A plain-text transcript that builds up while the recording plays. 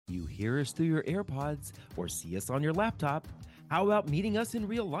hear us through your AirPods or see us on your laptop, how about meeting us in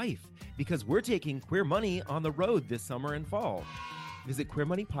real life? Because we're taking Queer Money on the road this summer and fall. Visit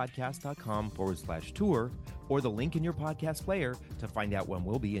queermoneypodcast.com/tour or the link in your podcast player to find out when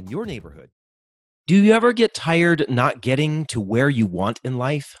we'll be in your neighborhood. Do you ever get tired not getting to where you want in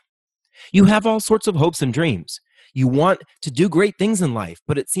life? You have all sorts of hopes and dreams. You want to do great things in life,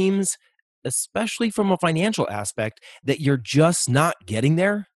 but it seems, especially from a financial aspect, that you're just not getting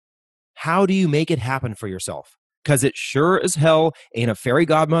there. How do you make it happen for yourself? Because it sure as hell ain't a fairy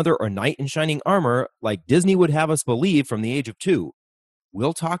godmother or knight in shining armor like Disney would have us believe from the age of 2.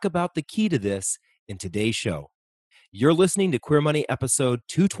 We'll talk about the key to this in today's show. You're listening to Queer Money episode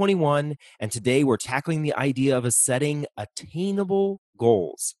 221, and today we're tackling the idea of setting attainable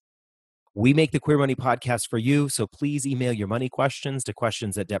goals. We make the Queer Money podcast for you, so please email your money questions to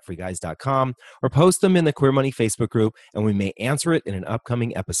questions@debtfreeguys.com or post them in the Queer Money Facebook group, and we may answer it in an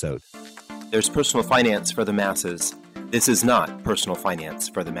upcoming episode. There's personal finance for the masses. This is not personal finance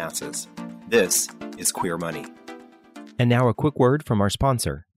for the masses. This is Queer Money. And now a quick word from our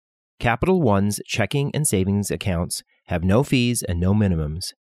sponsor. Capital One's checking and savings accounts have no fees and no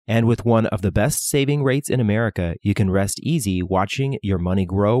minimums. And with one of the best saving rates in America, you can rest easy watching your money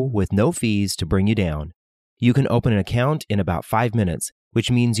grow with no fees to bring you down. You can open an account in about 5 minutes,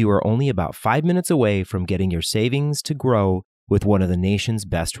 which means you are only about 5 minutes away from getting your savings to grow with one of the nation's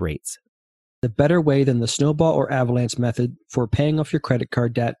best rates. The better way than the snowball or avalanche method for paying off your credit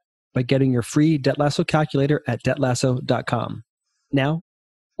card debt by getting your free Debt Lasso calculator at debtlasso.com. Now,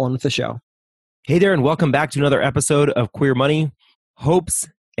 on with the show. Hey there, and welcome back to another episode of Queer Money. Hopes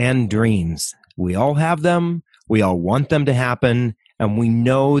and dreams. We all have them. We all want them to happen, and we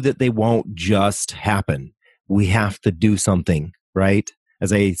know that they won't just happen. We have to do something, right?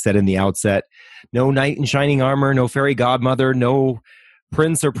 As I said in the outset, no knight in shining armor, no fairy godmother, no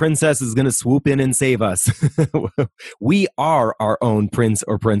prince or princess is going to swoop in and save us. We are our own prince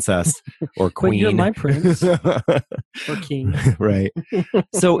or princess or queen. But you're my prince or king. Right.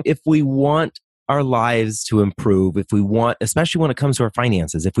 So if we want our lives to improve, if we want, especially when it comes to our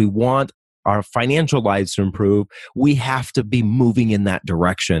finances, if we want our financial lives to improve, we have to be moving in that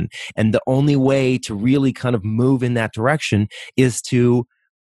direction. And the only way to really kind of move in that direction is to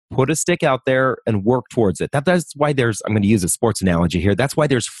put a stick out there and work towards it. That's why I'm going to use a sports analogy here. That's why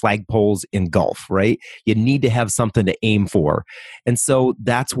there's flagpoles in golf, right? You need to have something to aim for. And so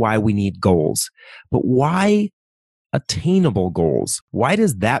that's why we need goals. But why attainable goals? Why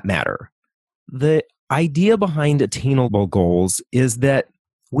does that matter? The idea behind attainable goals is that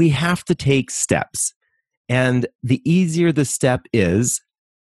we have to take steps. And the easier the step is,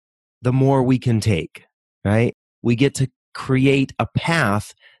 the more we can take, right? We get to create a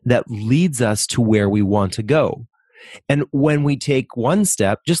path that leads us to where we want to go. And when we take one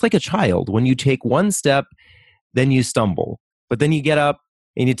step, just like a child, when you take one step, then you stumble. But then you get up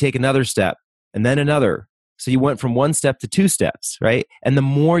and you take another step and then another. So you went from one step to 2 steps, right? And the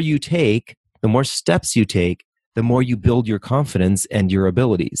more you take, the more steps you take, the more you build your confidence and your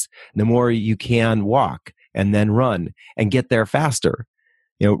abilities. The more you can walk and then run and get there faster.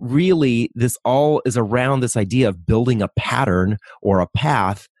 You know, really, this all is around this idea of building a pattern or a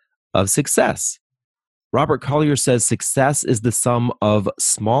path of success. Robert Collier says success is the sum of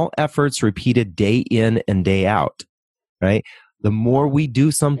small efforts repeated day in and day out, right? The more we do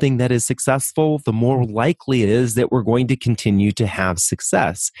something that is successful, the more likely it is that we're going to continue to have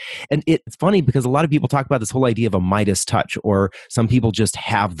success. And it's funny because a lot of people talk about this whole idea of a Midas touch, or some people just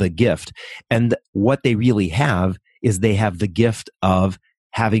have the gift. And what they really is they have the gift of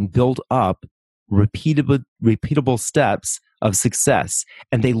having built up repeatable steps of success.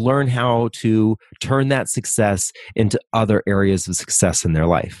 And they learn how to turn that success into other areas of success in their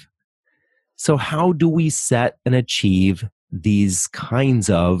life. So how do we set and achieve these kinds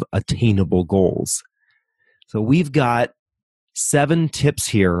of attainable goals? So we've got 7 tips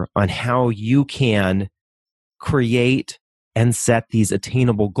here on how you can create and set these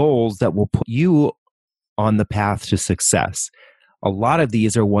attainable goals that will put you on the path to success. A lot of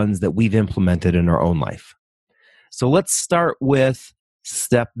these are ones that we've implemented in our own life. So let's start with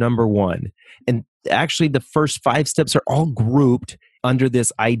step number 1. And actually, the first 5 steps are all grouped under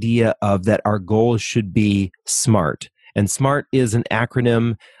this idea of that our goals should be SMART. And SMART is an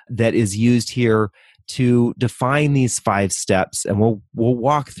acronym that is used here to define these 5 steps. And we'll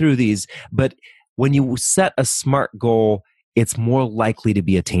walk through these. But when you set a SMART goal, it's more likely to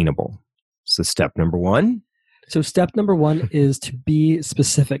be attainable. So step number 1. So step number 1 is to be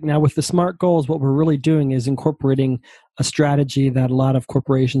specific. Now, with the SMART goals, what we're really doing is incorporating a strategy that a lot of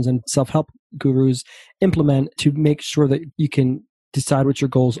corporations and self-help gurus implement to make sure that you can decide what your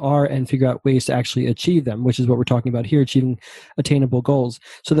goals are and figure out ways to actually achieve them, which is what we're talking about here, achieving attainable goals.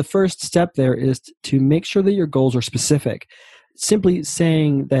 So the first step there is to make sure that your goals are specific. Simply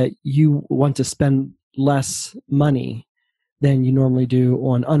saying that you want to spend less money than you normally do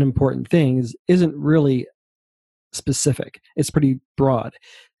on unimportant things isn't really specific. It's pretty broad.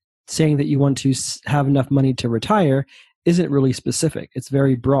 Saying that you want to have enough money to retire isn't really specific. It's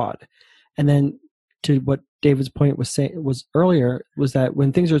very broad. And then to what David's point was earlier, was that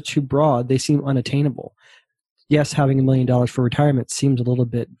when things are too broad, they seem unattainable. Yes, having $1 million for retirement seems a little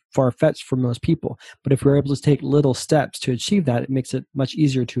bit far-fetched for most people, but if we're able to take little steps to achieve that, it makes it much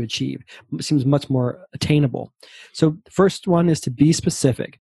easier to achieve. It seems much more attainable. So the first one is to be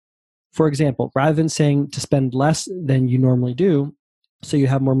specific. For example, rather than saying to spend less than you normally do, so you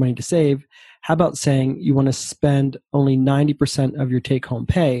have more money to save, how about saying you want to spend only 90% of your take-home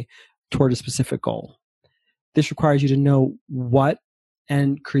pay toward a specific goal? This requires you to know what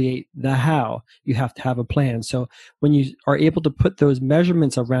and create the how. You have to have a plan. So when you are able to put those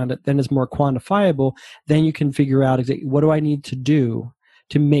measurements around it, then it's more quantifiable. Then you can figure out exactly what do I need to do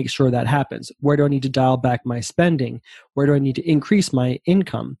to make sure that happens? Where do I need to dial back my spending? Where do I need to increase my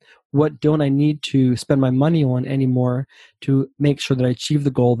income? What don't I need to spend my money on anymore to make sure that I achieve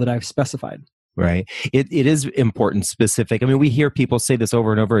the goal that I've specified? Right. It is important, specific. I mean, we hear people say this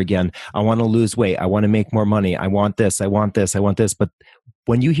over and over again. I want to lose weight. I want to make more money. I want this. I want this. I want this. But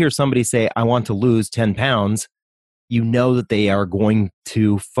when you hear somebody say, I want to lose 10 pounds, you know that they are going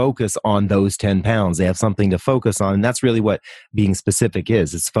to focus on those 10 pounds. They have something to focus on. And that's really what being specific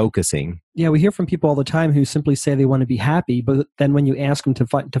is. It's focusing. Yeah, we hear from people all the time who simply say they want to be happy. But then when you ask them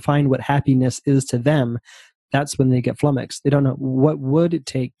to find what happiness is to them, that's when they get flummoxed. They don't know what would it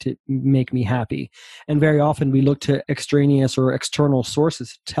take to make me happy. And very often we look to extraneous or external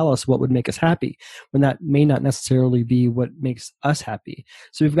sources to tell us what would make us happy, when that may not necessarily be what makes us happy.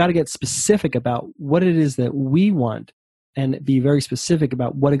 So we've got to get specific about what it is that we want and be very specific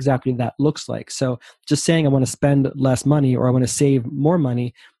about what exactly that looks like. So just saying I want to spend less money or I want to save more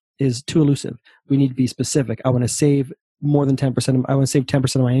money is too elusive. We need to be specific. I want to save more than 10%. I want to save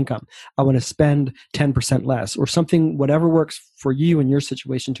 10% of my income. I want to spend 10% less, or something, whatever works for you in your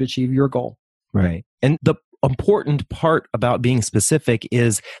situation to achieve your goal. Right. And the important part about being specific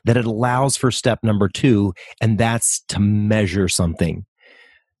is that it allows for step number 2, and that's to measure something.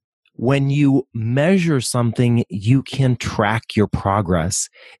 When you measure something, you can track your progress.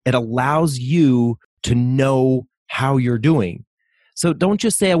 It allows you to know how you're doing. So don't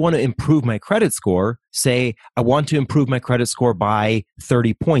just say, I want to improve my credit score. Say, I want to improve my credit score by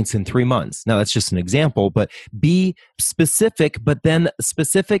 30 points in 3 months. Now, that's just an example, but be specific, but then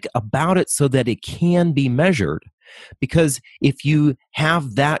specific about it so that it can be measured. Because if you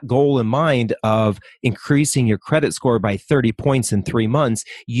have that goal in mind of increasing your credit score by 30 points in 3 months,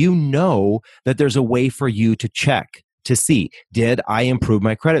 you know that there's a way for you to check to see, did I improve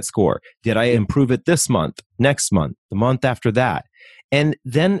my credit score? Did I improve it this month, next month, the month after that? And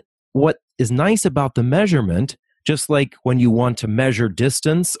then what is nice about the measurement, just like when you want to measure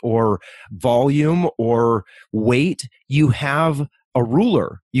distance or volume or weight, you have a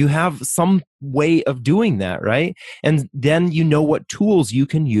ruler. You have some way of doing that, right? And then you know what tools you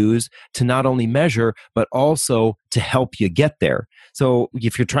can use to not only measure, but also to help you get there. So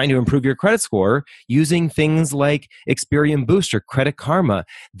if you're trying to improve your credit score, using things like Experian Boost or Credit Karma,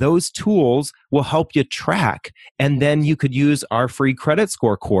 those tools will help you track. And then you could use our free credit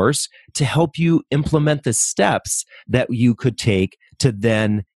score course to help you implement the steps that you could take to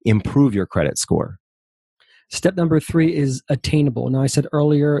then improve your credit score. Step number 3 is attainable. Now, I said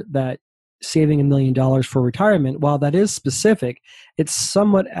earlier that saving $1 million for retirement, while that is specific, it's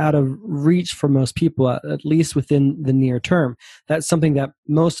somewhat out of reach for most people, at least within the near term. That's something that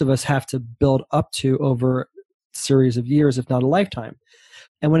most of us have to build up to over a series of years, if not a lifetime.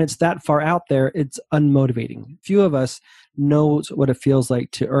 And when it's that far out there, it's unmotivating. Few of us knows what it feels like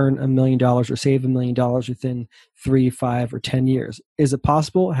to earn $1 million or save $1 million within 3, 5, or 10 years. Is it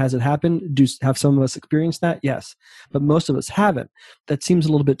possible? Has it happened? Have some of us experienced that? Yes. But most of us haven't. That seems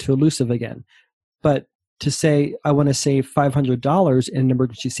a little bit too elusive again. But to say, I want to save $500 in an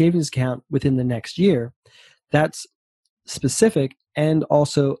emergency savings account within the next year, that's specific and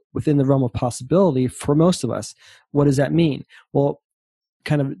also within the realm of possibility for most of us. What does that mean? Well,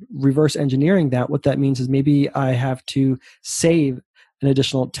 kind of reverse engineering that, what that means is maybe I have to save an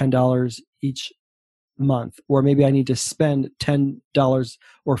additional $10 each month, or maybe I need to spend $10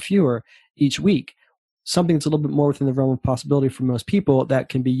 or fewer each week. Something that's a little bit more within the realm of possibility for most people that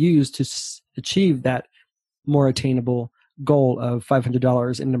can be used to achieve that more attainable goal of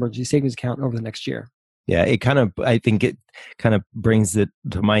 $500 in an emergency savings account over the next year. Yeah, I think it kind of brings it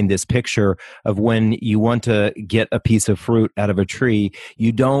to mind this picture of when you want to get a piece of fruit out of a tree,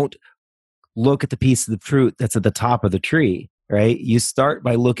 you don't look at the piece of the fruit that's at the top of the tree, right? You start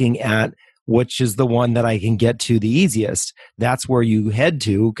by looking at which is the one that I can get to the easiest. That's where you head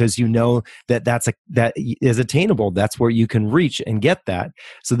to because you know that that is attainable. That's where you can reach and get that.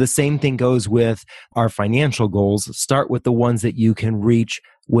 So the same thing goes with our financial goals. Start with the ones that you can reach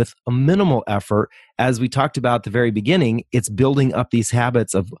with a minimal effort. As we talked about at the very beginning, it's building up these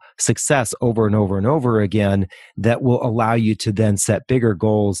habits of success over and over and over again that will allow you to then set bigger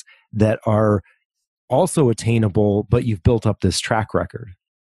goals that are also attainable, but you've built up this track record.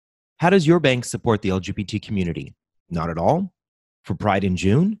 How does your bank support the LGBT community? Not at all? For Pride in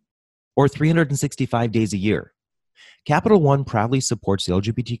June? Or 365 days a year? Capital One proudly supports the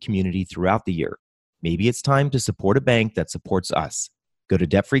LGBT community throughout the year. Maybe it's time to support a bank that supports us. Go to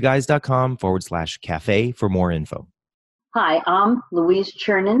debtfreeguys.com/cafe for more info. Hi, I'm Louise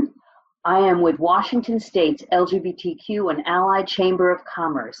Chernin. I am with Washington State's LGBTQ and Allied Chamber of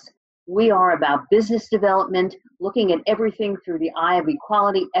Commerce. We are about business development, looking at everything through the eye of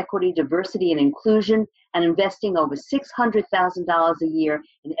equality, equity, diversity, and inclusion, and investing over $600,000 a year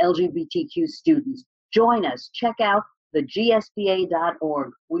in LGBTQ students. Join us. Check out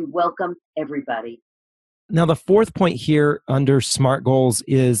thegsba.org. We welcome everybody. Now, the fourth point here under SMART goals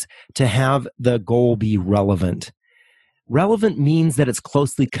is to have the goal be relevant. Relevant means that it's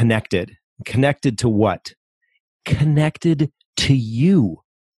closely connected. Connected to what? Connected to you.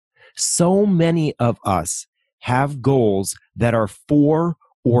 So many of us have goals that are for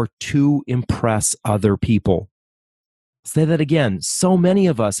or to impress other people. Say that again. So many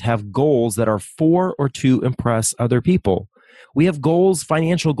of us have goals that are for or to impress other people. We have goals,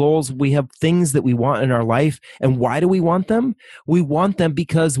 financial goals. We have things that we want in our life. And why do we want them? We want them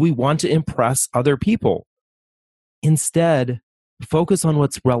because we want to impress other people. Instead, focus on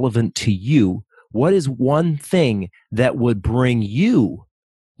what's relevant to you. What is one thing that would bring you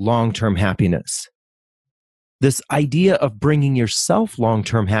long-term happiness? This idea of bringing yourself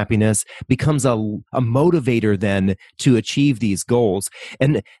long-term happiness becomes a motivator then to achieve these goals.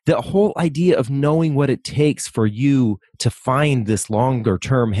 And the whole idea of knowing what it takes for you to find this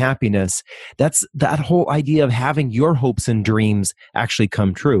longer-term happiness, that's that whole idea of having your hopes and dreams actually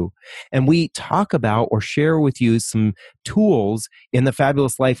come true. And we talk about or share with you some tools in the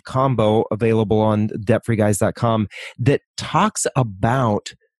Fabulous Life combo available on debtfreeguys.com that talks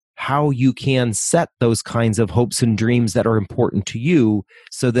about how you can set those kinds of hopes and dreams that are important to you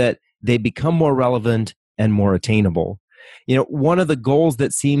so that they become more relevant and more attainable. You know, one of the goals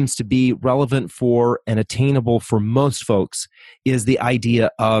that seems to be relevant for and attainable for most folks is the idea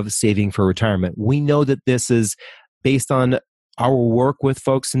of saving for retirement. We know that this is based on our work with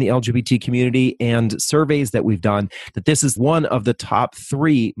folks in the LGBT community and surveys that we've done, that this is one of the top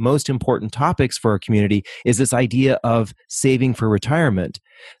 3 most important topics for our community is this idea of saving for retirement.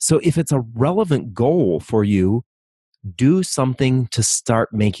 So if it's a relevant goal for you, do something to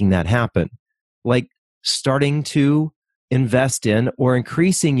start making that happen. Like starting to invest in or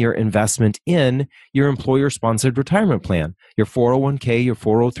increasing your investment in your employer-sponsored retirement plan, your 401k, your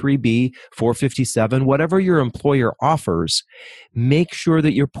 403b, 457, whatever your employer offers. Make sure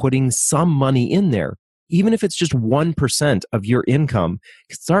that you're putting some money in there. Even if it's just 1% of your income,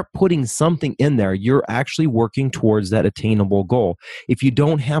 start putting something in there. You're actually working towards that attainable goal. If you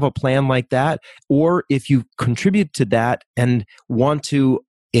don't have a plan like that, or if you contribute to that and want to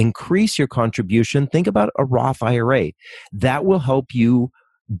increase your contribution, think about a Roth IRA. That will help you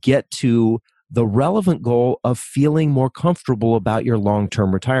get to the relevant goal of feeling more comfortable about your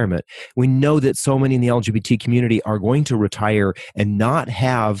long-term retirement. We know that so many in the LGBT community are going to retire and not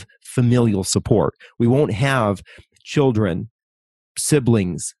have familial support. We won't have children,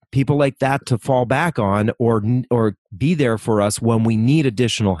 siblings, people like that to fall back on or be there for us when we need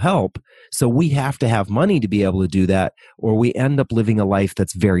additional help. So we have to have money to be able to do that, or we end up living a life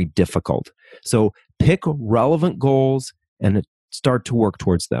that's very difficult. So pick relevant goals and start to work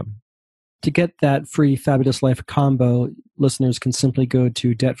towards them. To get that free Fabulous Life combo, listeners can simply go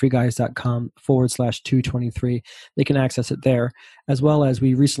to debtfreeguys.com/223. They can access it there, as well as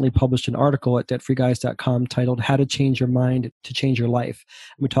we recently published an article at debtfreeguys.com titled How to Change Your Mind to Change Your Life.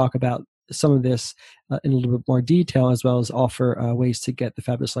 And we talk about some of this in a little bit more detail, as well as offer ways to get the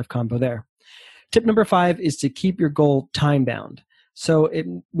Fabulous Life combo there. Tip number 5 is to keep your goal time-bound. So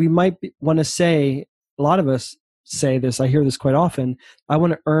we might want to say, a lot of us say this, I hear this quite often, I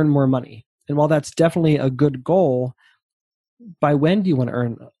want to earn more money. And while that's definitely a good goal, by when do you want to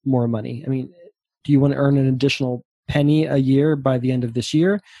earn more money? I mean, do you want to earn an additional penny a year by the end of this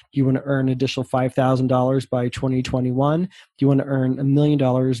year? Do you want to earn an additional $5,000 by 2021? Do you want to earn $1 million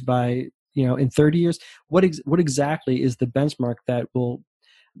by, in 30 years? What exactly is the benchmark that will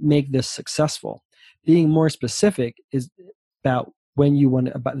make this successful? Being more specific is about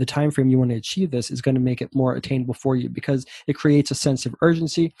about the time frame you want to achieve this is going to make it more attainable for you, because it creates a sense of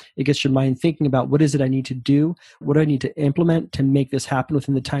urgency. It gets your mind thinking about, what is it I need to do? What do I need to implement to make this happen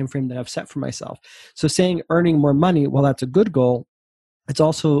within the time frame that I've set for myself? So saying earning more money, well, that's a good goal. It's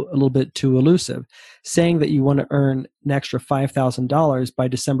also a little bit too elusive. Saying that you want to earn an extra $5,000 by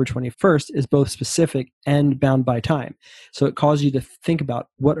December 21st is both specific and bound by time. So it calls you to think about,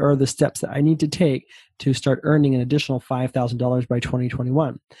 what are the steps that I need to take to start earning an additional $5,000 by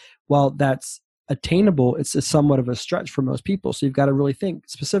 2021? While that's attainable, it's somewhat of a stretch for most people. So you've got to really think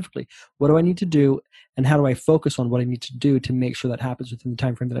specifically, what do I need to do, and how do I focus on what I need to do to make sure that happens within the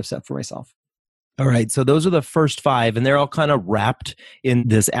time frame that I've set for myself? All right. So those are the first 5, and they're all kind of wrapped in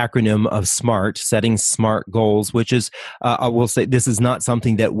this acronym of SMART, setting SMART goals, which is, I will say, this is not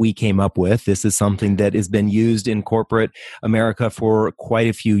something that we came up with. This is something that has been used in corporate America for quite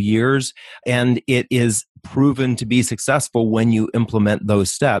a few years, and it is proven to be successful when you implement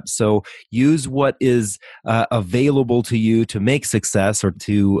those steps. So use what is available to you to make success, or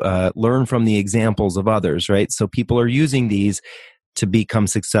to learn from the examples of others, right? So people are using these to become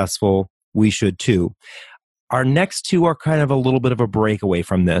successful. We should too. Our next 2 are kind of a little bit of a breakaway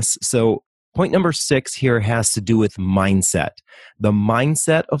from this. So point number 6 here has to do with mindset, the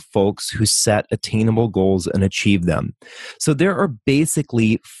mindset of folks who set attainable goals and achieve them. So there are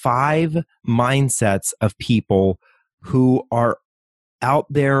basically 5 mindsets of people who are out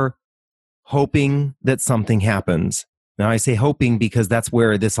there hoping that something happens. Now, I say hoping because that's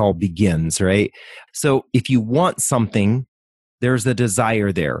where this all begins, right? So if you want something, there's a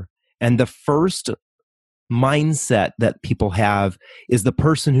desire there. And the first mindset that people have is the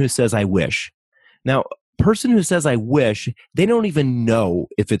person who says, I wish. Now, person who says, I wish, they don't even know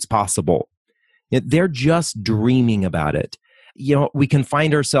if it's possible. They're just dreaming about it. We can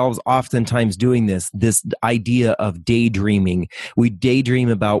find ourselves oftentimes doing this idea of daydreaming. We daydream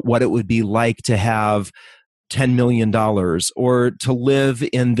about what it would be like to have $10 million, or to live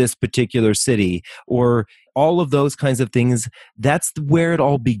in this particular city, or all of those kinds of things. That's where it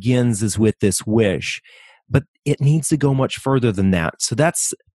all begins, is with this wish. But it needs to go much further than that. So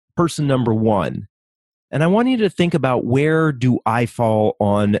that's person number 1. And I want you to think about, where do I fall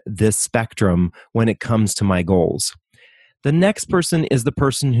on this spectrum when it comes to my goals? The next person is the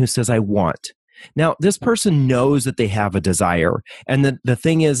person who says, I want. Now, this person knows that they have a desire. And the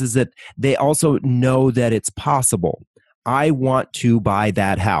thing is that they also know that it's possible. I want to buy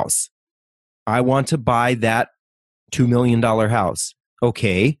that house. I want to buy that $2 million house.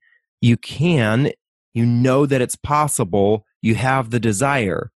 Okay, you can. You know that it's possible. You have the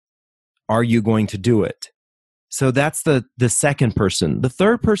desire. Are you going to do it? So that's the second person. The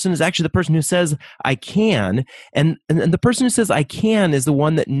third person is actually the person who says, I can. And the person who says, I can, is the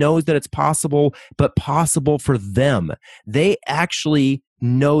one that knows that it's possible, but possible for them. They actually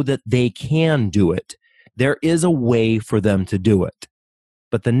know that they can do it. There is a way for them to do it.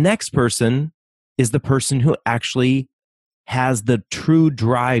 But the next person is the person who actually has the true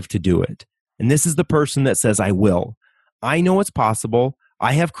drive to do it. And this is the person that says, I will. I know it's possible.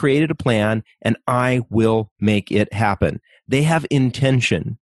 I have created a plan, and I will make it happen. They have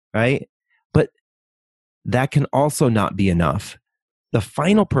intention, right? But that can also not be enough. The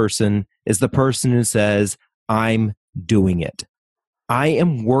final person is the person who says, I'm doing it. I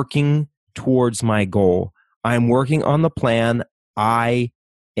am working towards my goal. I'm working on the plan. I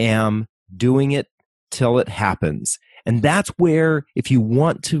am doing it till it happens. And that's where, if you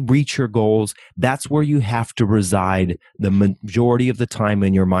want to reach your goals, that's where you have to reside the majority of the time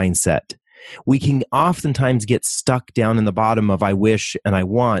in your mindset. We can oftentimes get stuck down in the bottom of I wish and I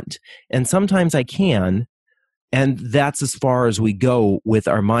want, and sometimes I can, and that's as far as we go with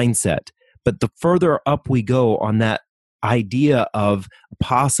our mindset. But the further up we go on that idea of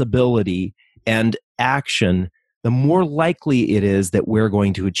possibility and action, the more likely it is that we're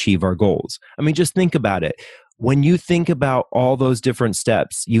going to achieve our goals. I mean, just think about it. When you think about all those different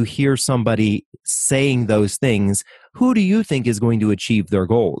steps, you hear somebody saying those things, who do you think is going to achieve their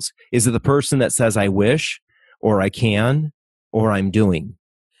goals? Is it the person that says, I wish, or I can, or I'm doing?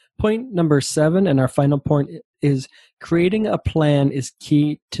 Point number 7, and our final point, is creating a plan is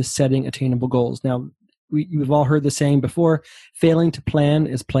key to setting attainable goals. Now, we've all heard the saying before, failing to plan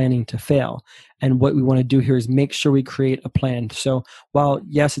is planning to fail. And what we want to do here is make sure we create a plan. So while,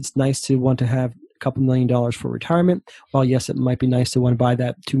 yes, it's nice to want to have couple $1,000,000 for retirement. While yes, it might be nice to want to buy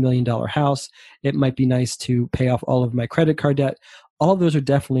that $2 million house. It might be nice to pay off all of my credit card debt. All of those are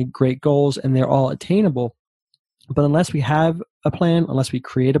definitely great goals and they're all attainable. But unless we have a plan, unless we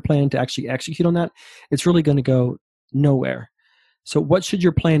create a plan to actually execute on that, it's really going to go nowhere. So what should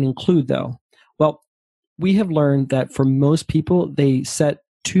your plan include though? Well, we have learned that for most people, they set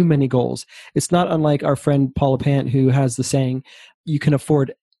too many goals. It's not unlike our friend Paula Pant, who has the saying, you can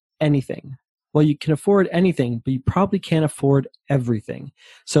afford anything. Well, you can afford anything, but you probably can't afford everything.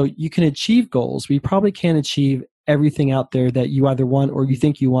 So you can achieve goals, but you probably can't achieve everything out there that you either want or you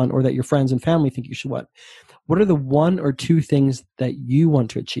think you want or that your friends and family think you should want. What are the one or two things that you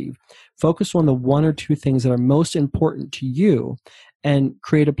want to achieve? Focus on the one or two things that are most important to you and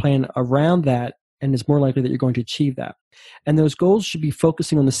create a plan around that, and it's more likely that you're going to achieve that. And those goals should be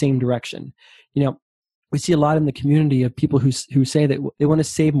focusing on the same direction. You know, we see a lot in the community of people who say that they want to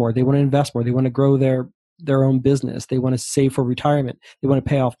save more, they want to invest more, they want to grow their own business, they want to save for retirement, they want to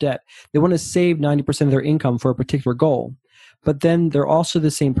pay off debt, they want to save 90% of their income for a particular goal. But then they're also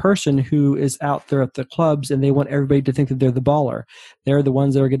the same person who is out there at the clubs and they want everybody to think that they're the baller. They're the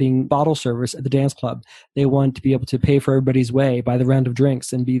ones that are getting bottle service at the dance club. They want to be able to pay for everybody's way, buy the round of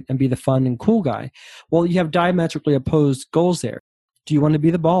drinks, and be the fun and cool guy. Well, you have diametrically opposed goals there. Do you want to be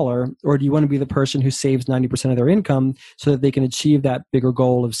the baller, or do you want to be the person who saves 90% of their income so that they can achieve that bigger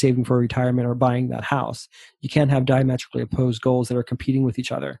goal of saving for retirement or buying that house? You can't have diametrically opposed goals that are competing with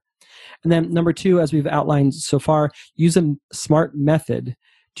each other. And then number two, as we've outlined so far, use a SMART method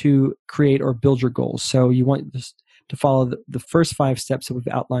to create or build your goals. So you want this to follow the first 5 steps that we've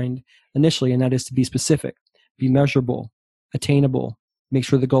outlined initially, and that is to be specific, be measurable, attainable, make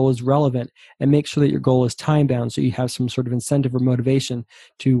sure the goal is relevant, and make sure that your goal is time-bound so you have some sort of incentive or motivation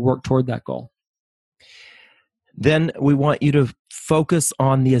to work toward that goal. Then we want you to focus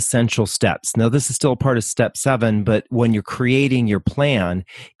on the essential steps. Now, this is still part of step 7, but when you're creating your plan,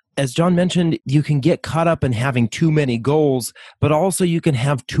 as John mentioned, you can get caught up in having too many goals, but also you can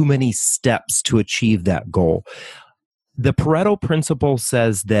have too many steps to achieve that goal. The Pareto principle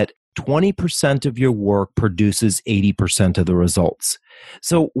says that 20% of your work produces 80% of the results.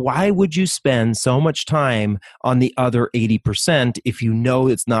 So why would you spend so much time on the other 80% if you know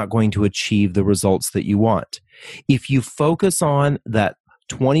it's not going to achieve the results that you want? If you focus on that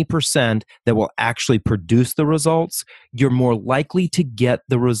 20% that will actually produce the results, you're more likely to get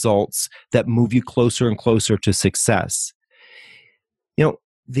the results that move you closer and closer to success. You know,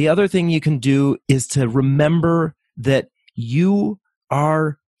 the other thing you can do is to remember that you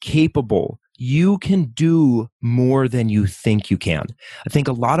are capable. You can do more than you think you can. I think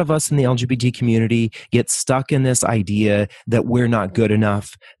a lot of us in the LGBT community get stuck in this idea that we're not good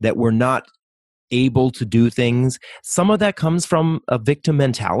enough, that we're not able to do things. Some of that comes from a victim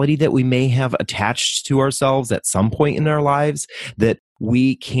mentality that we may have attached to ourselves at some point in our lives that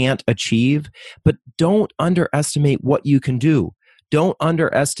we can't achieve. But don't underestimate what you can do. Don't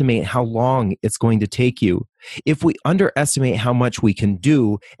underestimate how long it's going to take you. If we underestimate how much we can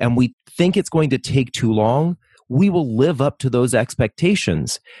do and we think it's going to take too long, we will live up to those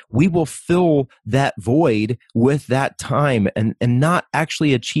expectations. We will fill that void with that time and not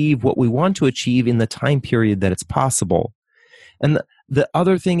actually achieve what we want to achieve in the time period that it's possible. And the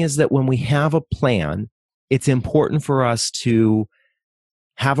other thing is that when we have a plan, it's important for us to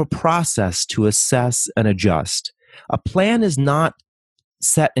have a process to assess and adjust. A plan is not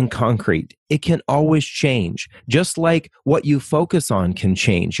set in concrete. It can always change. Just like what you focus on can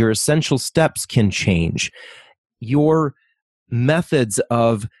change. Your essential steps can change. Your methods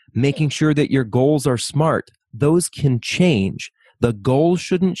of making sure that your goals are smart, those can change. The goals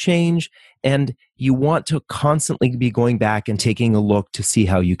shouldn't change, and you want to constantly be going back and taking a look to see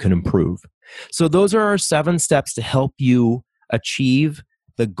how you can improve. So those are our 7 steps to help you achieve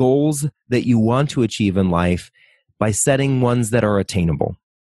the goals that you want to achieve in life by setting ones that are attainable.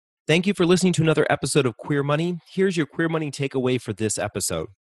 Thank you for listening to another episode of Queer Money. Here's your Queer Money takeaway for this episode.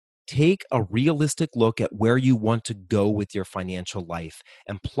 Take a realistic look at where you want to go with your financial life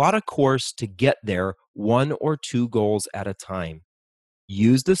and plot a course to get there 1 or 2 goals at a time.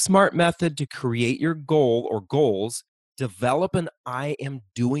 Use the SMART method to create your goal or goals, develop an I am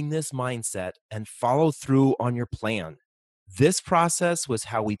doing this mindset, and follow through on your plan. This process was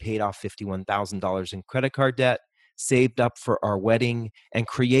how we paid off $51,000 in credit card debt, saved up for our wedding, and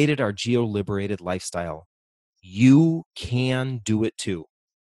created our geo-liberated lifestyle. You can do it too.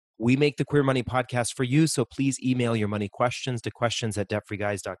 We make the Queer Money podcast for you, so please email your money questions to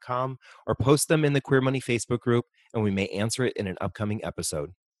questions@debtfreeguys.com or post them in the Queer Money Facebook group, and we may answer it in an upcoming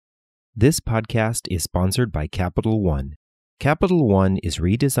episode. This podcast is sponsored by Capital One. Capital One is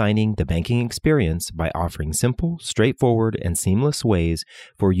redesigning the banking experience by offering simple, straightforward, and seamless ways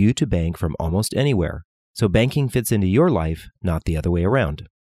for you to bank from almost anywhere. So banking fits into your life, not the other way around.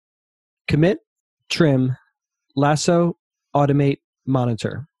 Commit, trim, lasso, automate,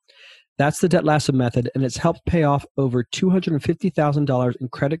 monitor. That's the Debt Lasso method, and it's helped pay off over $250,000 in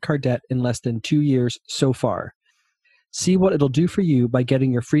credit card debt in less than 2 years so far. See what it'll do for you by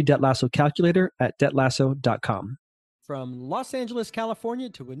getting your free Debt Lasso calculator at debtlasso.com. From Los Angeles, California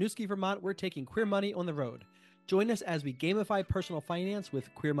to Winooski, Vermont, we're taking Queer Money on the road. Join us as we gamify personal finance with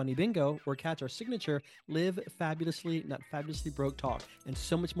Queer Money Bingo, or catch our signature Live Fabulously, Not Fabulously Broke talk, and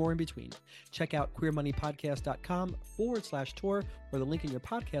so much more in between. Check out queermoneypodcast.com/tour or the link in your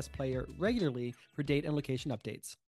podcast player regularly for date and location updates.